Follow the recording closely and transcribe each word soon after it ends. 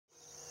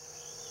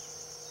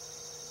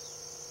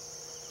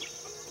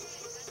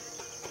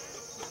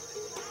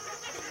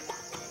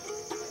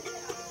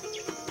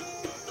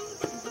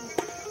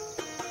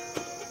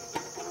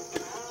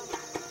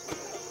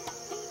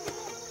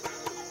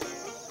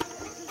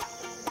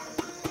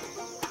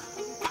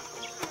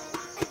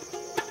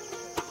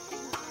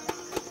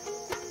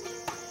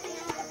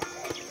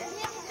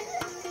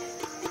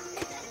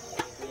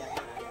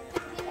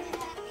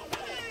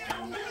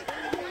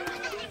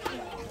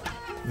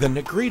The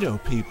Negrito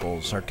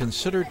peoples are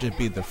considered to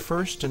be the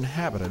first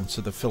inhabitants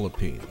of the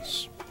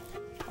Philippines.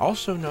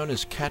 Also known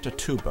as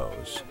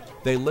Catatubos,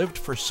 they lived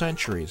for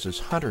centuries as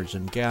hunters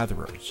and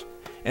gatherers,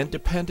 and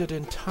depended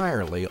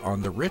entirely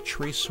on the rich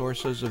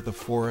resources of the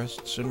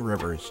forests and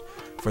rivers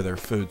for their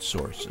food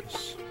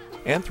sources.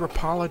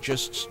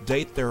 Anthropologists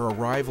date their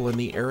arrival in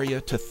the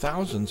area to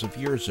thousands of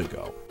years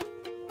ago.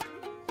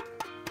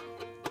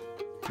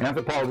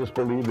 Anthropologists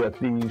believe that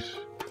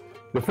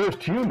the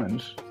first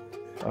humans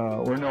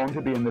were known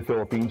to be in the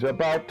Philippines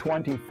about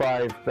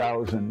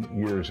 25,000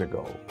 years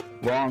ago,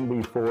 long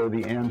before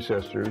the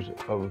ancestors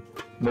of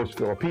most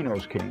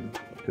Filipinos came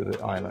to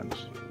the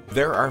islands.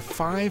 There are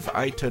 5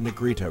 AYTA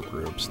Negrito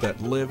groups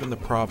that live in the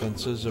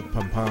provinces of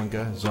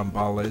Pampanga,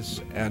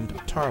 Zambales, and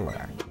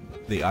Tarlac.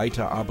 The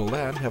AYTA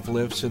ABELLEN have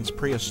lived since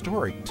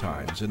prehistoric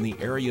times in the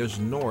areas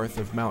north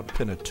of Mount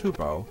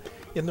Pinatubo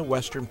in the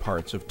western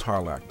parts of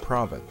Tarlac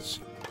Province,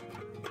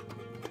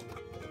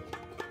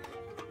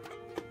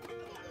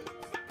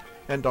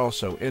 and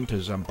also into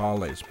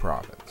Zambales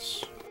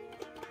Province.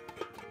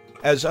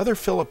 As other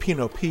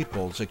Filipino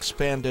peoples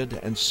expanded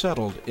and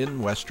settled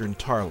in western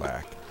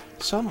Tarlac,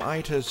 some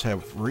AYTAs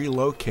have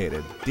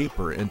relocated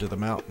deeper into the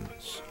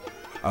mountains.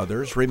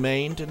 Others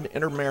remained and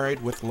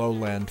intermarried with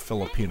lowland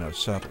Filipino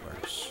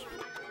settlers.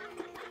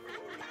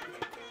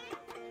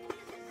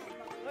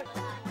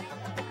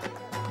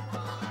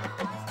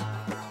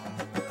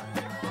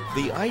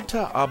 The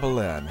AYTA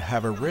ABELLEN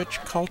have a rich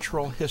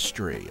cultural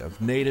history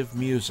of native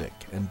music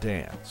and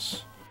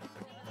dance.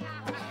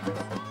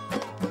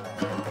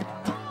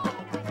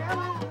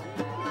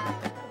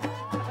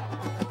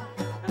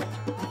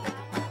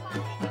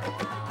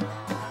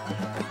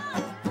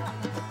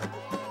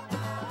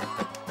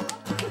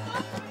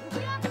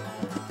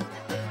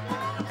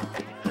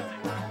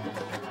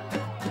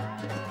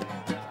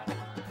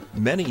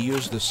 Many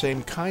use the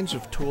same kinds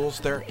of tools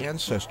their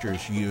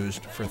ancestors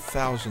used for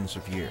thousands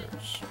of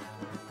years.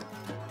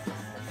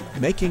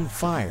 Making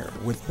fire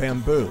with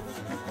bamboo.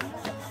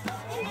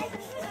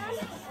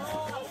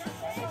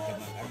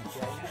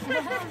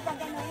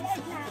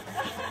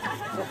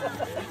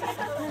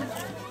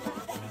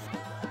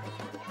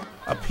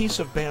 A piece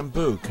of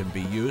bamboo can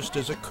be used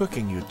as a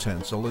cooking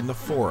utensil in the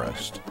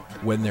forest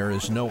when there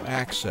is no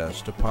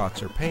access to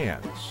pots or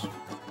pans.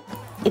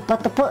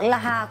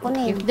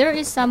 If there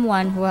is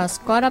someone who has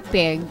caught a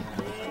pig,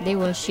 they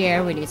will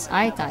share with its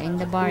AYTA in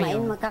the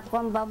barrio.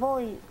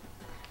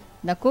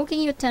 The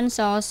cooking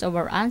utensils of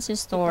our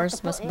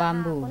ancestors was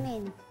bamboo.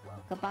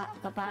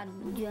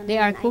 They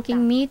are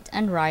cooking meat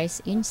and rice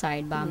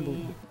inside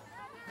bamboo.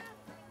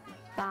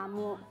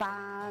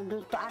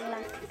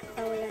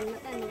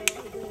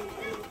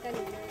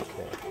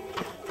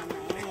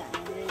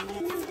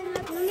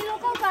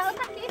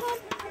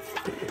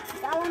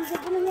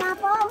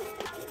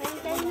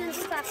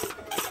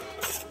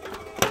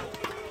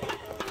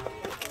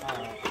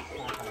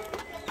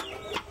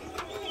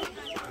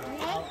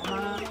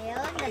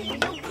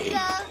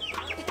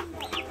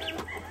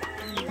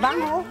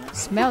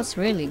 Smells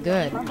really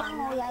good.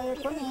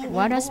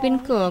 What has been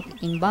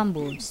cooked in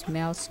bamboo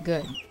smells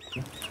good.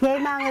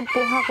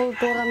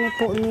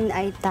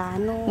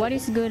 What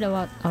is good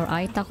about our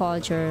AYTA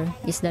culture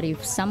is that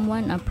if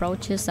someone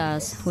approaches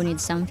us who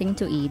needs something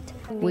to eat,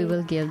 we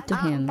will give to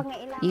him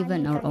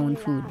even our own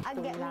food.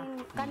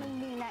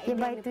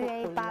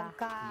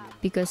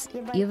 Because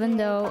even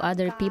though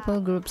other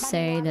people groups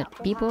say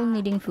that people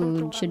needing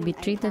food should be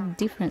treated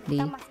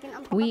differently,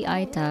 we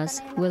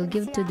AYTAs will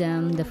give to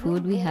them the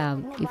food we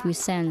have if we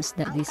sense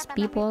that these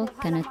people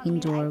cannot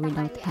endure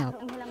without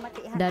help.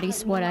 That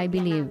is what I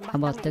believe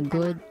about the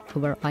good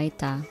of our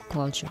AYTA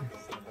culture.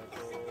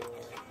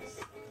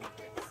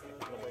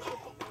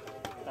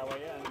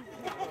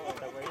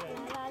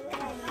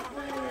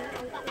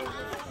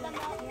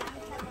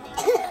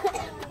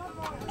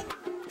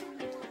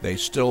 They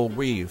still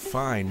weave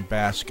fine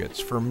baskets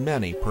for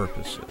many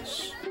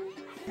purposes.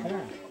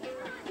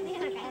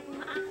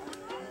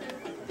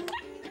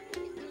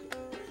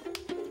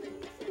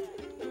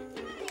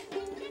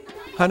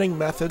 Hunting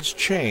methods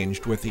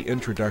changed with the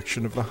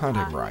introduction of the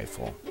hunting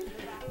rifle,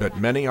 but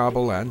many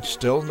ABELLEN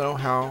still know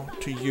how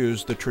to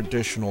use the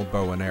traditional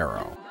bow and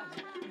arrow.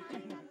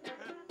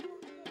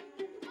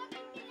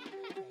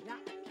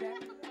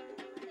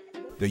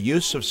 The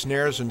use of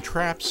snares and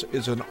traps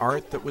is an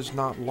art that was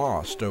not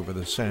lost over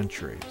the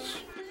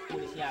centuries.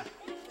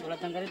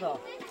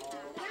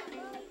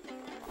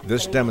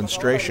 This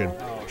demonstration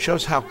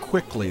shows how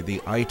quickly the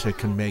AYTA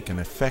can make an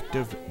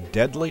effective,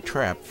 deadly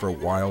trap for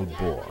wild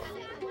boar.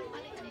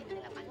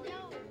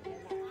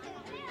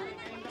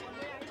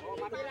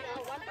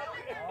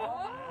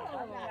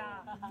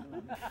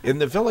 In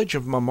the village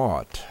of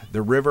Mamot,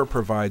 the river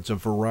provides a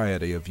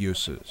variety of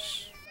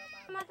uses.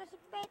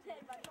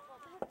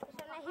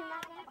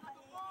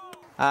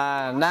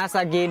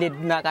 Nasa gilid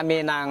na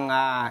kami ng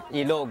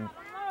ilog.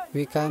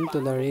 We come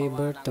to the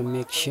river to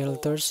make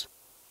shelters,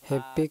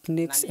 have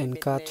picnics and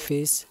cut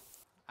fish.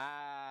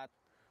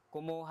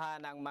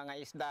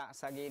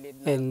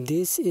 And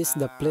this is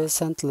the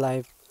pleasant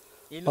life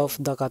of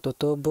the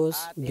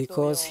Katutubos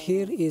because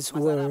here is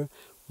where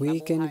we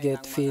can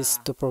get fish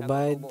to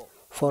provide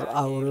for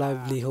our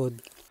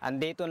livelihood.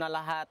 Andito na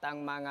lahat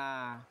ang mga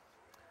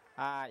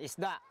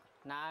isda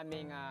na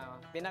aming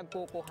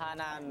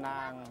pinagkukuhanan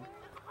ng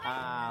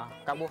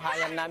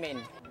kabuhayan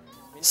namin.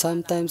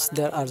 Sometimes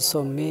there are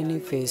so many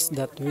fish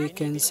that we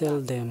can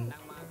sell them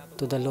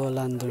to the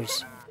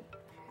lowlanders.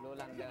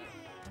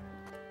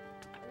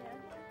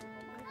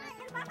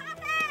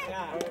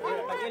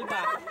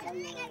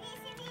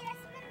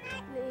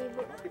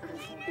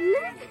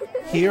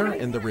 Here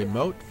in the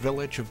remote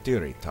village of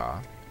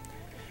Dirita,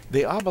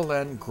 the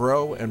Abelen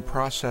grow and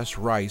process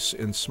rice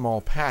in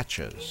small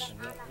patches.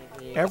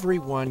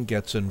 Everyone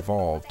gets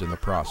involved in the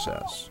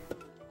process.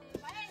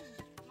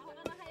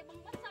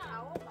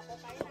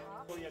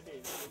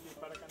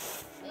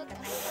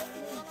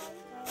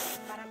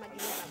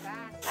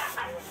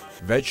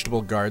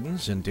 Vegetable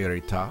gardens in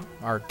Dirita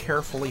are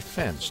carefully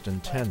fenced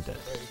and tended.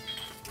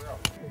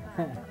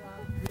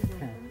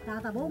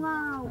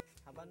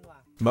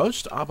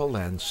 Most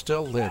Abelen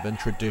still live in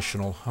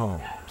traditional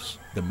homes.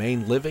 The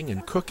main living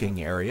and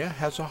cooking area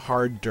has a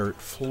hard dirt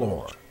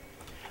floor.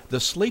 The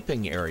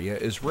sleeping area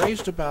is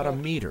raised about a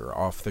meter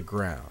off the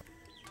ground.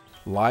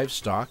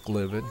 Livestock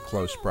live in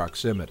close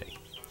proximity.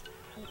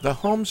 The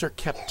homes are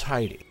kept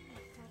tidy.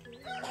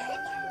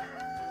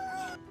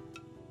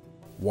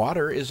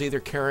 Water is either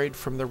carried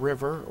from the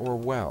river or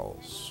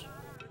wells.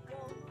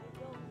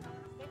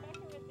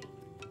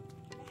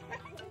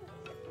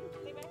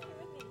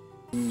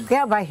 The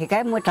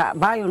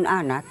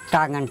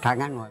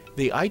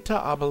AYTA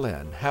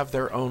Abellen have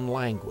their own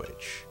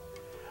language.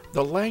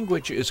 The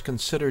language is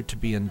considered to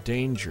be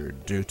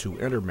endangered due to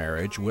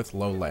intermarriage with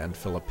lowland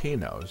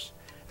Filipinos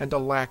and a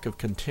lack of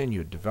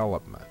continued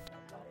development.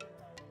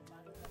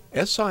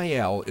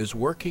 SIL is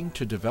working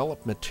to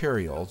develop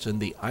materials in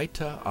the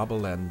AYTA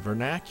Abellen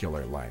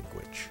vernacular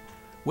language,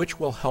 which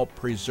will help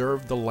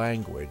preserve the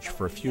language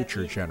for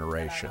future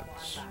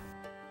generations.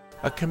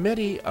 A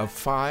committee of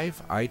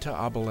 5 AYTA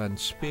Abellen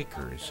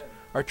speakers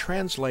are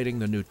translating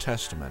the New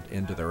Testament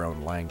into their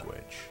own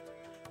language.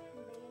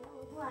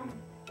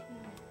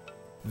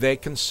 They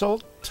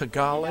consult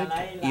Tagalog,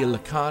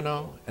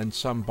 Ilocano, and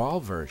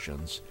Sambal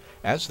versions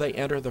as they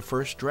enter the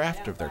first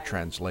draft of their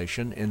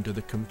translation into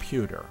the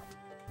computer.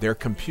 Their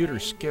computer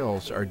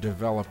skills are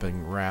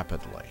developing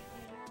rapidly.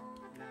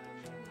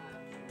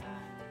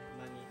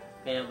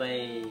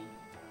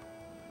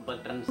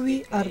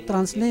 We are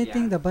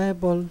translating the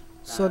Bible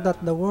so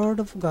that the Word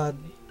of God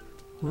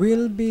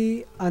will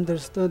be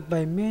understood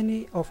by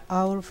many of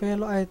our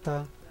fellow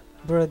AYTA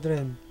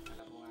brethren.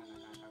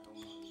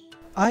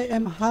 I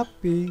am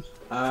happy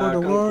for the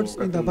words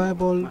in the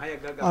Bible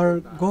are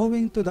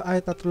going to the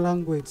AYTA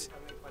language.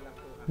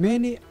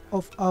 Many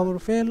of our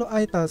fellow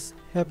AYTAs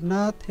have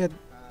not had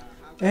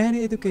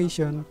any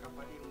education,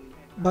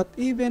 but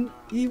even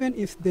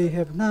if they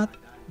have not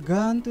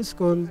gone to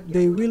school,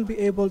 they will be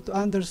able to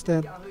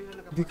understand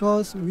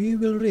because we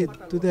will read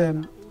to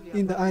them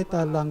in the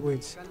AYTA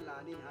language.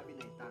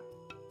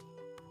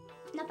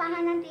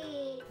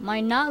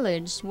 My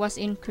knowledge was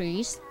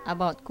increased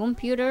about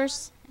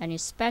computers and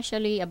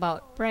especially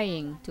about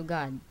praying to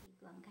God.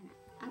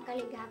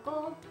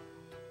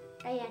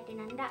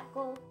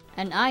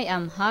 And I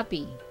am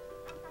happy,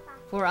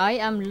 for I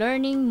am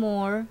learning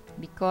more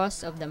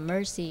because of the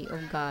mercy of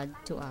God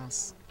to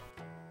us.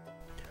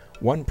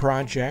 One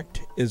project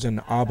is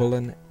an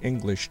Abellen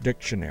English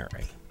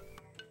dictionary.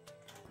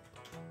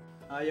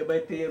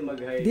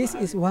 This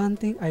is one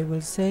thing I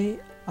will say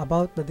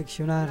about the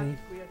dictionary.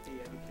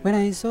 When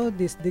I saw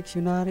this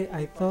dictionary,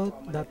 I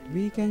thought that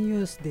we can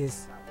use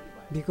this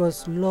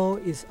because law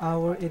is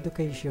our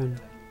education.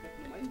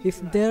 If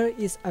there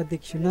is a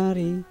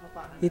dictionary,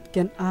 it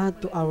can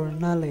add to our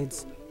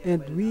knowledge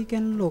and we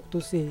can look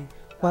to see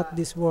what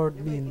this word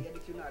means.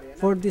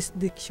 For this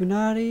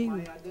dictionary,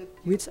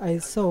 which I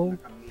saw,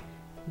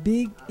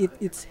 big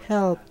its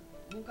help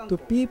to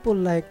people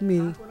like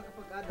me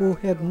who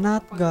have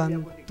not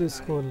gone to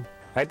school.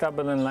 AYTA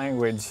Abellen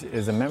language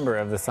is a member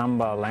of the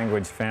Sambal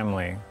language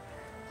family.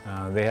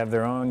 They have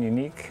their own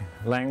unique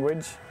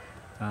language.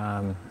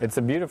 It's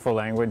a beautiful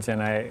language,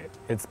 and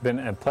it's been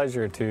a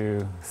pleasure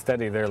to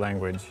study their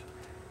language.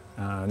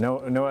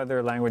 No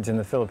other language in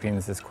the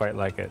Philippines is quite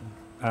like it.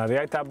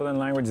 The AYTA Abellen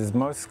language is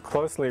most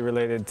closely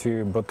related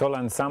to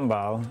Botolan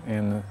Sambal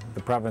in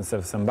the province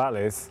of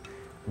Zambales,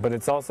 but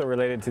it's also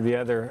related to the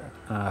other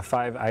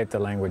 5 AYTA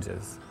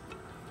languages.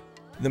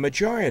 The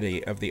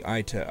majority of the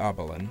AYTA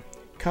Abellen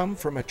come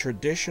from a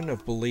tradition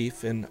of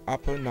belief in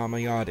Apo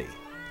Namayadi,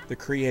 the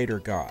Creator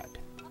God.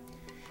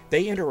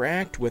 They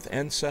interact with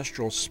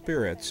ancestral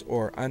spirits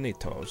or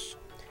anitos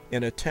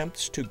in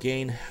attempts to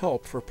gain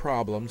help for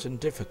problems and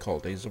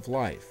difficulties of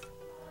life.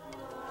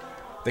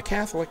 The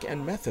Catholic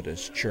and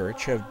Methodist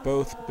Church have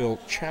both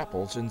built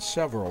chapels in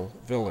several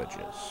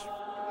villages.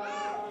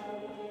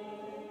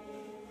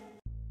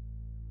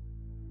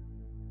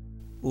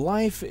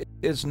 Life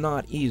is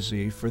not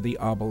easy for the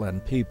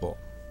Abellen people.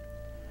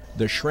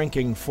 The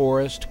shrinking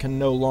forest can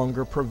no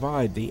longer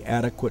provide the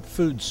adequate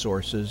food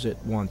sources it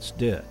once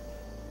did.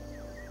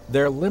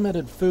 Their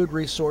limited food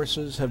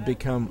resources have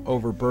become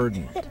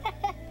overburdened,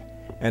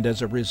 and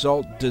as a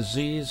result,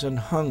 disease and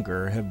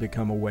hunger have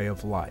become a way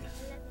of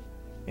life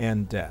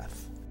and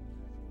death.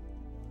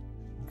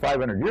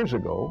 500 years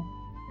ago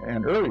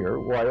and earlier,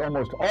 why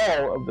almost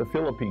all of the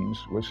Philippines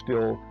was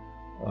still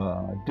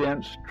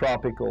dense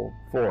tropical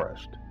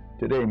forest.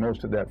 Today,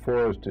 most of that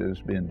forest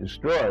has been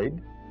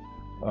destroyed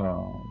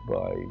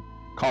by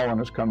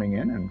colonists coming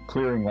in and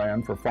clearing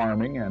land for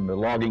farming and the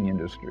logging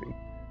industry.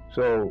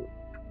 So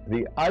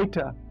the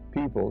AYTA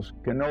peoples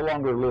can no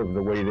longer live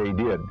the way they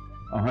did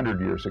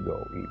 100 years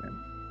ago,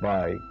 even,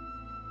 by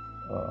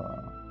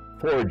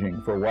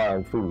foraging for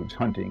wild foods,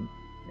 hunting,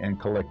 and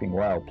collecting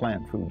wild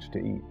plant foods to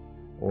eat,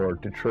 or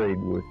to trade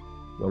with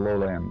the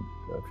lowland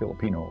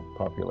Filipino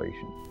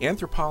population.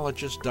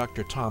 Anthropologist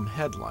Dr. Tom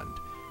Headland,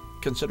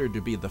 considered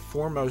to be the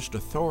foremost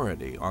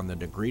authority on the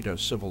Negrito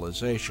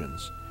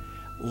civilizations,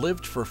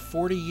 lived for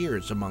 40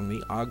 years among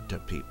the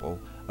AYTA people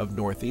of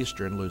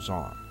northeastern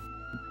Luzon.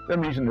 The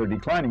reason they're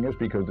declining is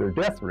because their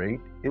death rate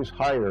is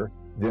higher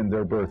than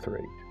their birth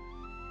rate.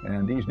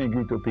 And these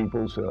Negrito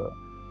peoples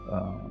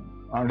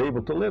aren't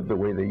able to live the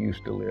way they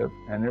used to live,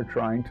 and they're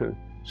trying to,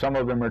 some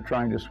of them are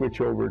trying to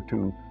switch over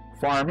to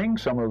farming,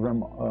 some of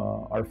them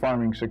are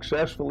farming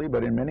successfully,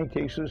 but in many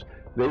cases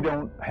they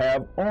don't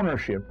have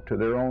ownership to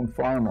their own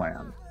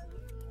farmland.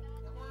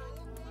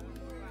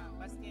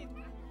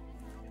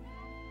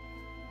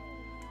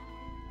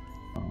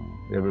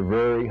 They have a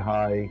very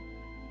high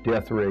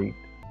death rate.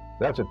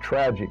 That's a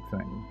tragic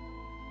thing.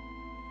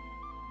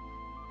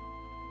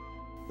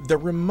 The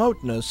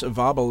remoteness of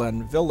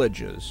Abellen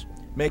villages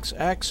makes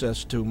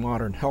access to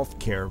modern health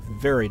care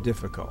very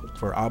difficult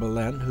for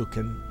Abellen, who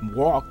can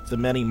walk the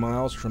many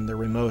miles from their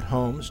remote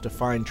homes to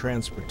find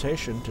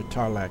transportation to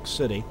Tarlac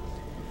City.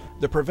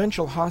 The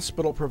provincial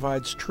hospital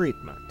provides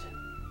treatment.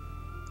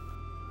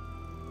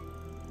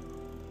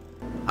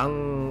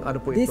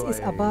 This is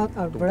about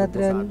our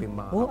brethren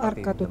who are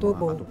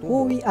katutubo,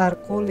 who we are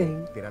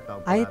calling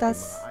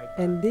AYTAs,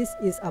 and this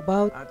is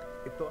about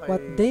what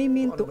they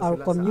mean to our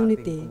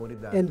community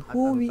and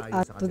who we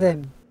are to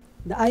them.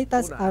 The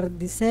AYTAs are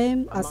the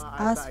same as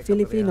us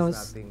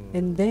Filipinos,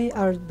 and they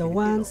are the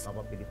ones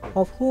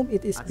of whom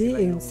it is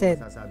being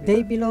said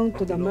they belong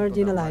to the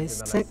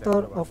marginalized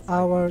sector of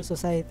our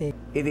society.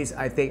 It is,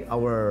 I think,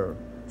 our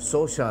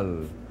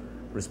social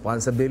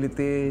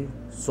responsibility,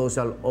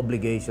 social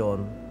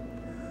obligation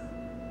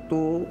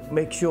to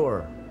make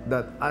sure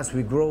that as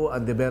we grow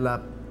and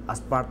develop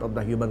as part of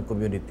the human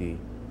community,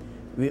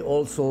 we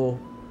also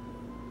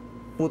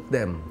put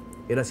them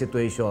in a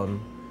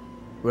situation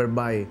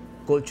whereby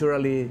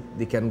culturally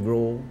they can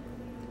grow,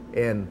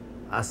 and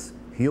as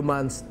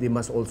humans they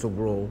must also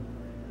grow,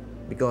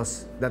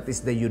 because that is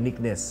the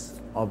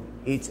uniqueness of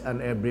each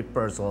and every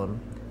person,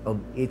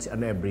 of each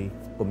and every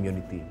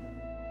community.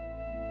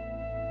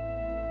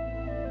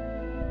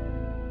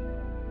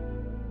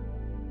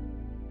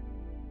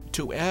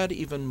 To add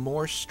even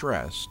more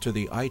stress to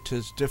the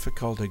AYTA's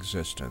difficult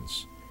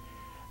existence,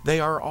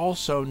 they are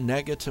also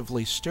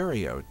negatively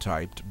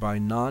stereotyped by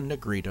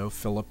non-Negrito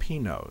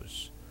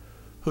Filipinos,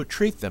 who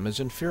treat them as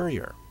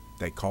inferior.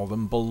 They call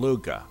them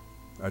beluga,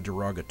 a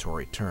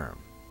derogatory term.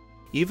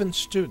 Even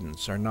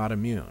students are not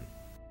immune.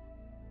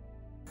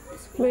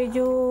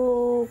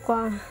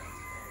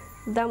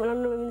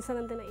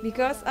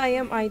 Because I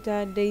am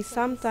AYTA, they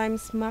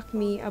sometimes mock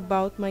me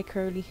about my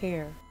curly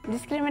hair.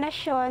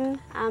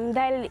 Discrimination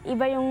dahil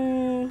iba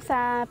yung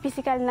sa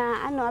physical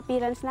na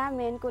appearance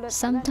namin.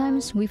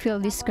 Sometimes we feel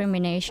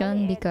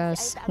discrimination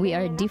because we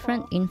are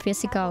different in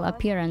physical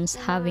appearance,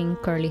 having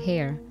curly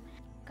hair.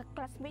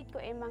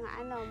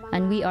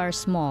 And we are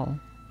small.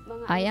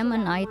 I am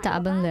an AYTA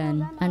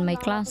Abellen, and my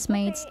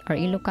classmates are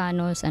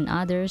Ilocanos and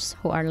others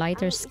who are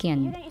lighter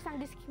skinned.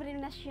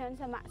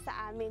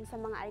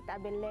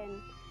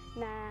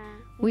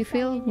 We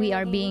feel we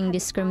are being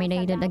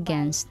discriminated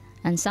against,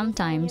 and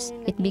sometimes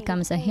it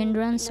becomes a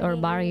hindrance or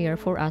barrier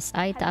for us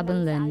AYTA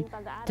Abellen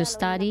to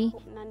study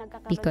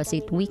because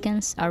it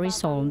weakens our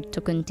resolve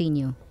to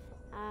continue.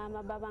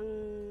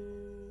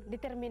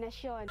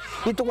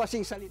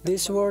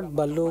 This word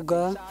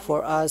baluga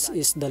for us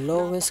is the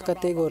lowest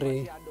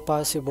category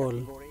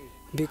possible,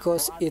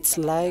 because it's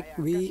like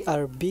we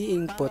are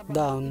being put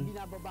down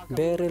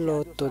very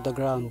low to the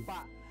ground.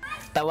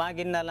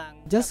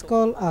 Just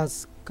call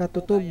us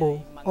katutubo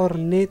or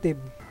native.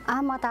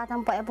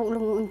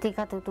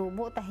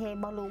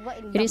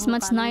 It is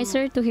much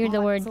nicer to hear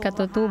the word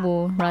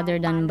katutubo rather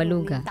than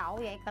baluga.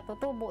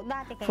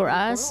 For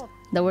us,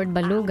 the word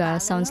baluga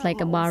sounds like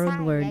a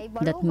borrowed word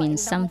that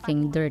means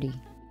something dirty.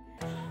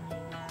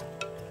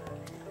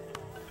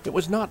 It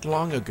was not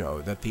long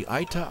ago that the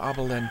AYTA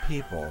Abellen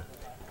people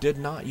did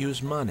not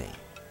use money,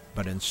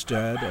 but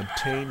instead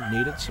obtained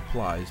needed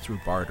supplies through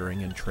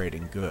bartering and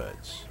trading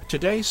goods.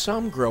 Today,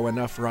 some grow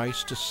enough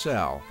rice to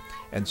sell,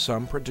 and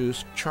some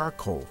produce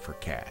charcoal for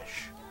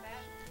cash.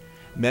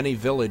 Many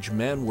village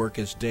men work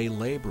as day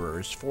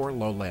laborers for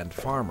lowland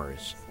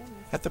farmers,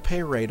 at the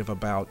pay rate of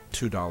about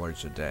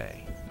 $2 a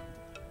day.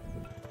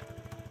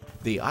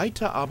 The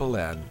AYTA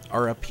ABELLEN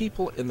are a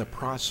people in the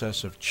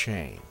process of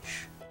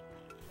change.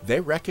 They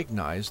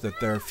recognize that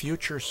their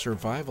future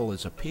survival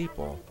as a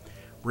people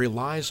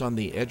relies on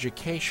the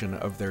education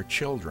of their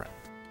children.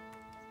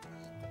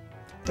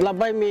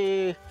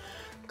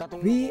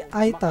 We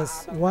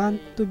AYTAs want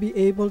to be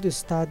able to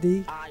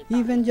study,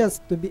 even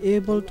just to be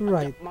able to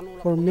write,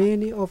 for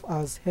many of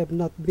us have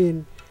not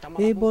been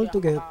able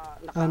to get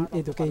an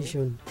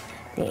education.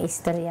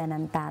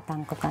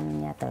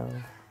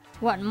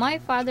 What my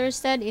father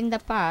said in the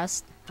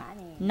past,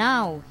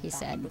 now, he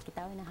said,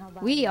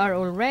 we are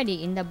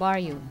already in the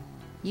barrio.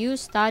 You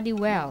study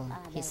well,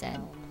 he said.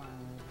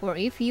 For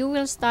if you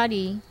will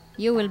study,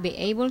 you will be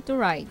able to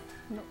write.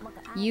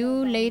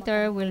 You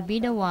later will be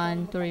the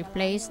one to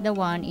replace the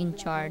one in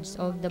charge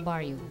of the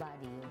barrio.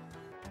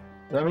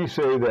 Let me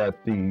say that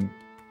the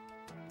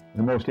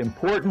most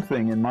important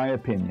thing, in my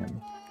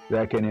opinion,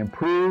 that can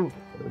improve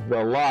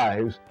the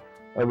lives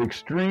of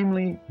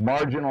extremely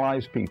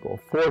marginalized people,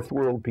 fourth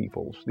world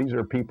peoples, these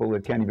are people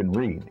that can't even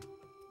read,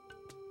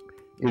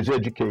 is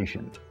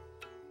education.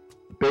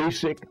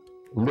 Basic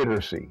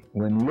literacy.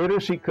 When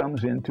literacy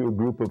comes into a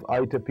group of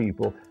AYTA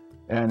people,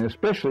 and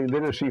especially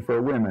literacy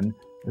for women,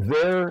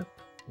 their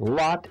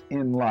lot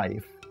in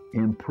life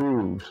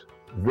improves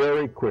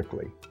very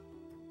quickly.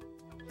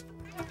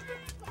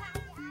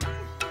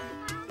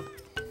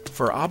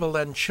 For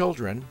ABELLEN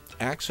children,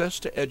 access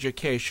to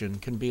education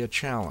can be a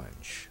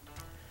challenge.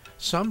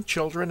 Some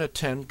children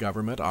attend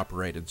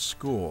government-operated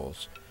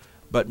schools,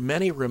 but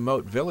many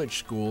remote village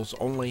schools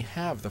only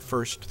have the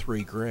first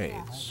 3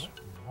 grades.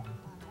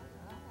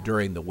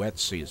 During the wet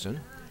season,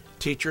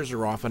 teachers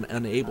are often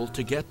unable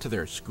to get to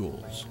their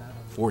schools,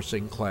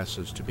 forcing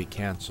classes to be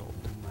canceled.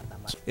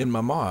 In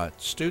Mamot,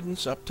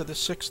 students up to the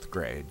 6th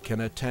grade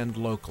can attend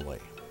locally,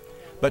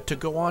 but to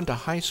go on to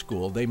high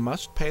school they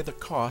must pay the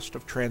cost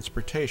of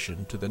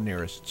transportation to the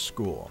nearest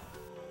school.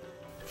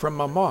 From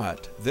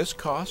Mamot, this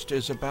cost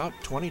is about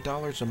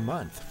 $20 a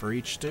month for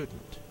each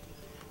student.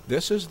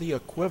 This is the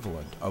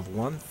equivalent of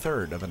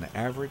 1/3 of an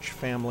average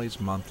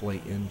family's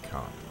monthly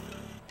income.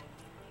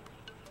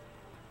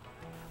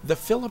 The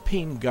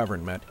Philippine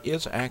government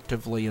is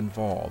actively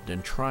involved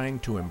in trying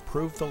to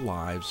improve the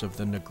lives of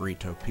the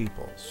Negrito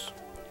peoples.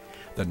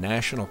 The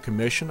National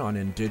Commission on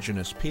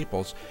Indigenous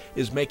Peoples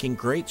is making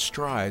great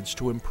strides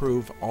to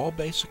improve all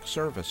basic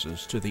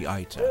services to the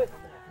AYTA.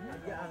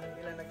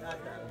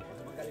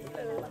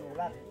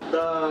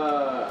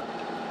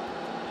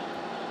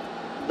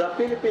 The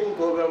Philippine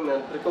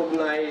government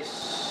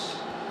recognizes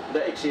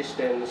the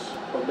existence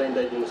of the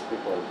indigenous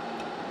people.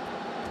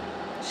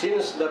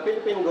 Since the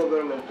Philippine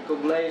government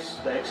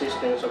recognized the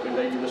existence of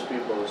indigenous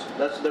peoples,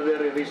 that's the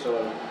very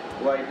reason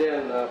why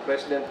then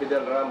President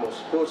Fidel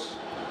Ramos pushed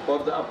for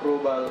the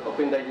approval of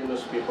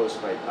Indigenous Peoples'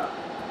 Rights Act,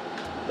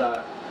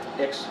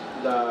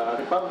 the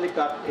Republic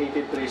Act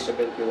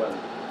 8371.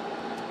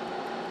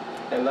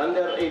 And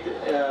under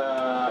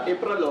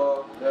IPRA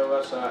law, there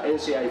was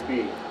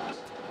NCIP.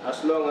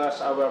 As long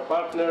as our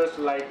partners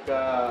like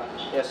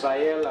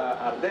SIL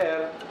are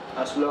there,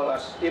 as long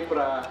as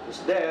IPRA is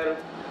there,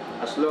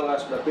 as long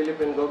as the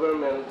Philippine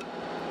government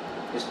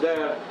is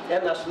there,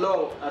 and as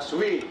long as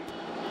we,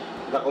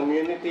 the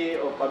community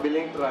of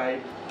Abelling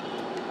tribe,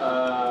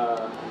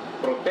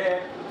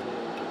 protect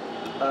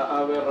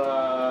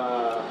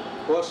our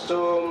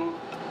costume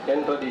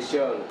and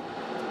tradition,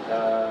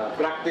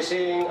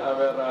 practicing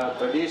our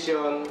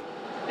tradition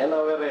and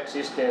our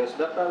existence,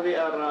 that we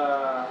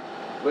are,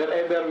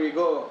 wherever we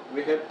go,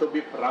 we have to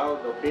be proud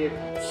of it.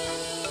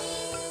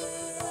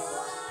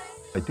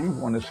 I do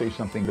want to say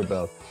something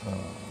about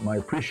my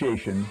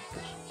appreciation.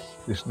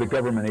 This is the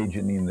government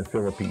agency in the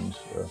Philippines,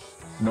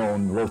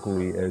 known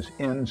locally as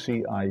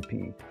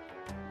NCIP,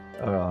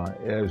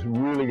 has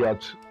really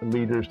got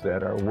leaders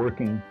that are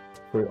working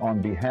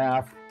on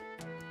behalf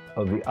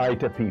of the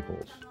AYTA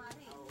peoples.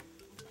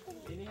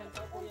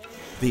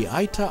 The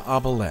AYTA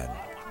ABELLEN,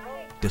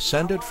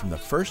 descended from the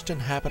first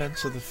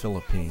inhabitants of the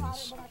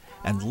Philippines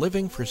and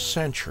living for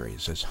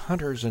centuries as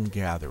hunters and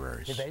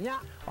gatherers,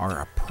 are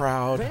a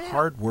proud,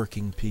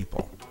 hard-working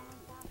people.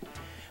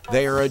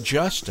 They are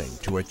adjusting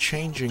to a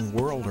changing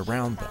world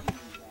around them.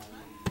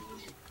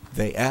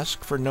 They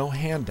ask for no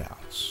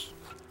handouts.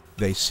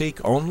 They seek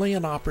only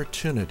an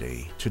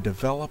opportunity to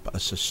develop a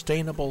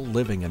sustainable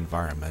living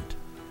environment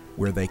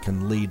where they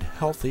can lead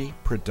healthy,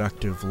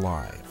 productive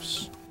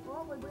lives.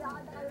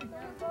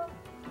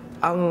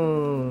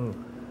 Ang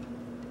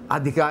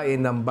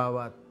adhikain ng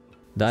bawat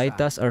The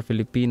AYTAs are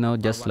Filipino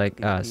just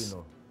like us.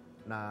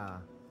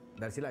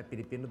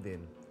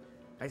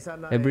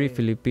 Every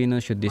Filipino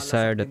should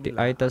desire that the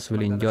AYTAs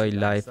will enjoy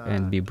life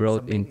and be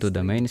brought into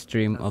the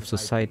mainstream of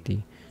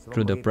society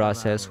through the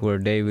process where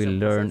they will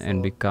learn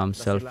and become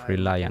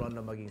self-reliant.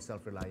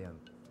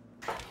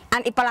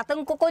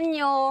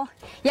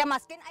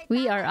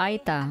 We are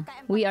AYTA.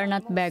 We are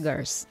not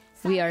beggars.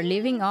 We are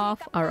living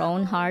off our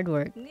own hard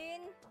work.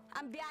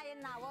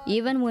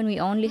 Even when we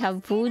only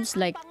have foods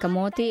like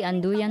kamote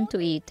and duyan to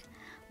eat,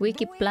 We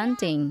keep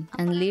planting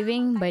and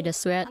living by the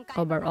sweat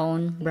of our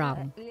own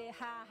brow.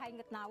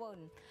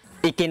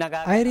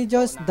 I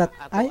rejoice that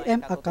I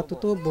am a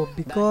Katutubo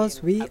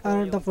because we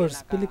are the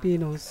first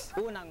Filipinos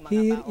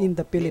here in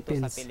the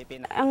Philippines.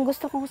 Ang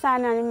gusto kong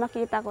sana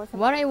makita ko.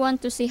 What I want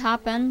to see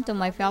happen to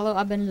my fellow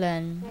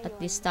Abellen at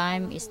this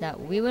time is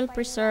that we will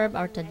preserve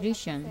our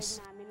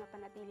traditions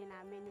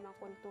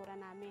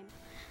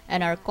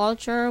and our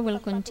culture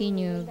will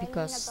continue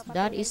because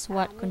that is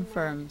what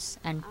confirms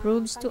and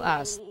proves to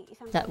us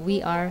that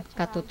we are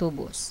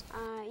Katutubos.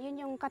 Yun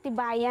yung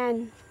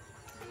katibayan.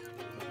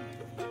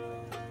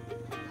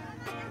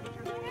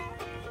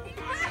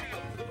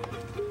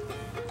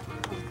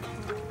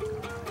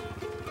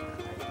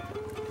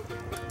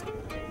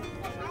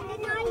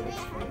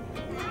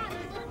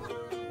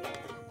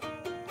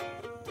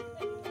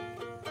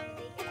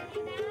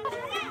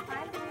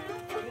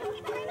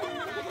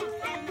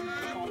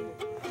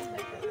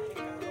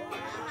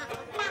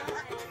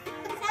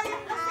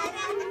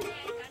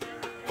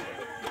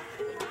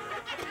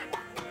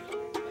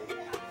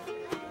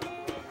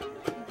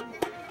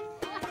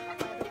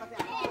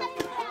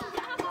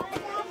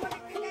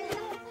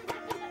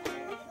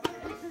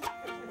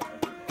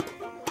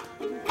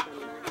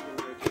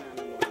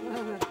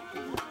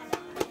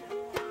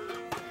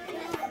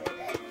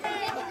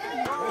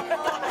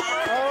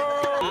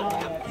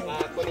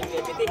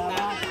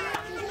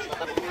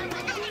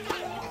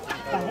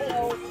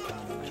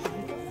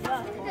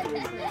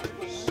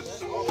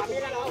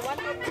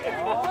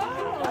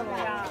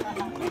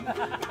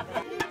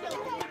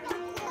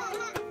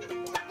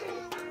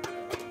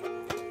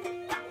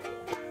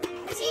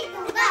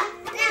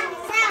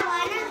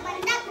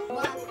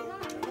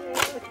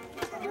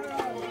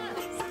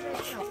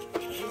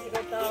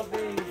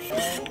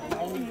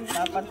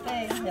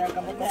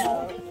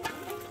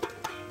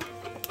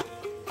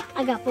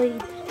 Agapoy.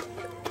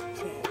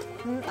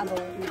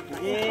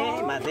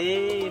 Mati,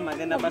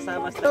 maganda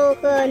basa-basa.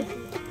 Tukun.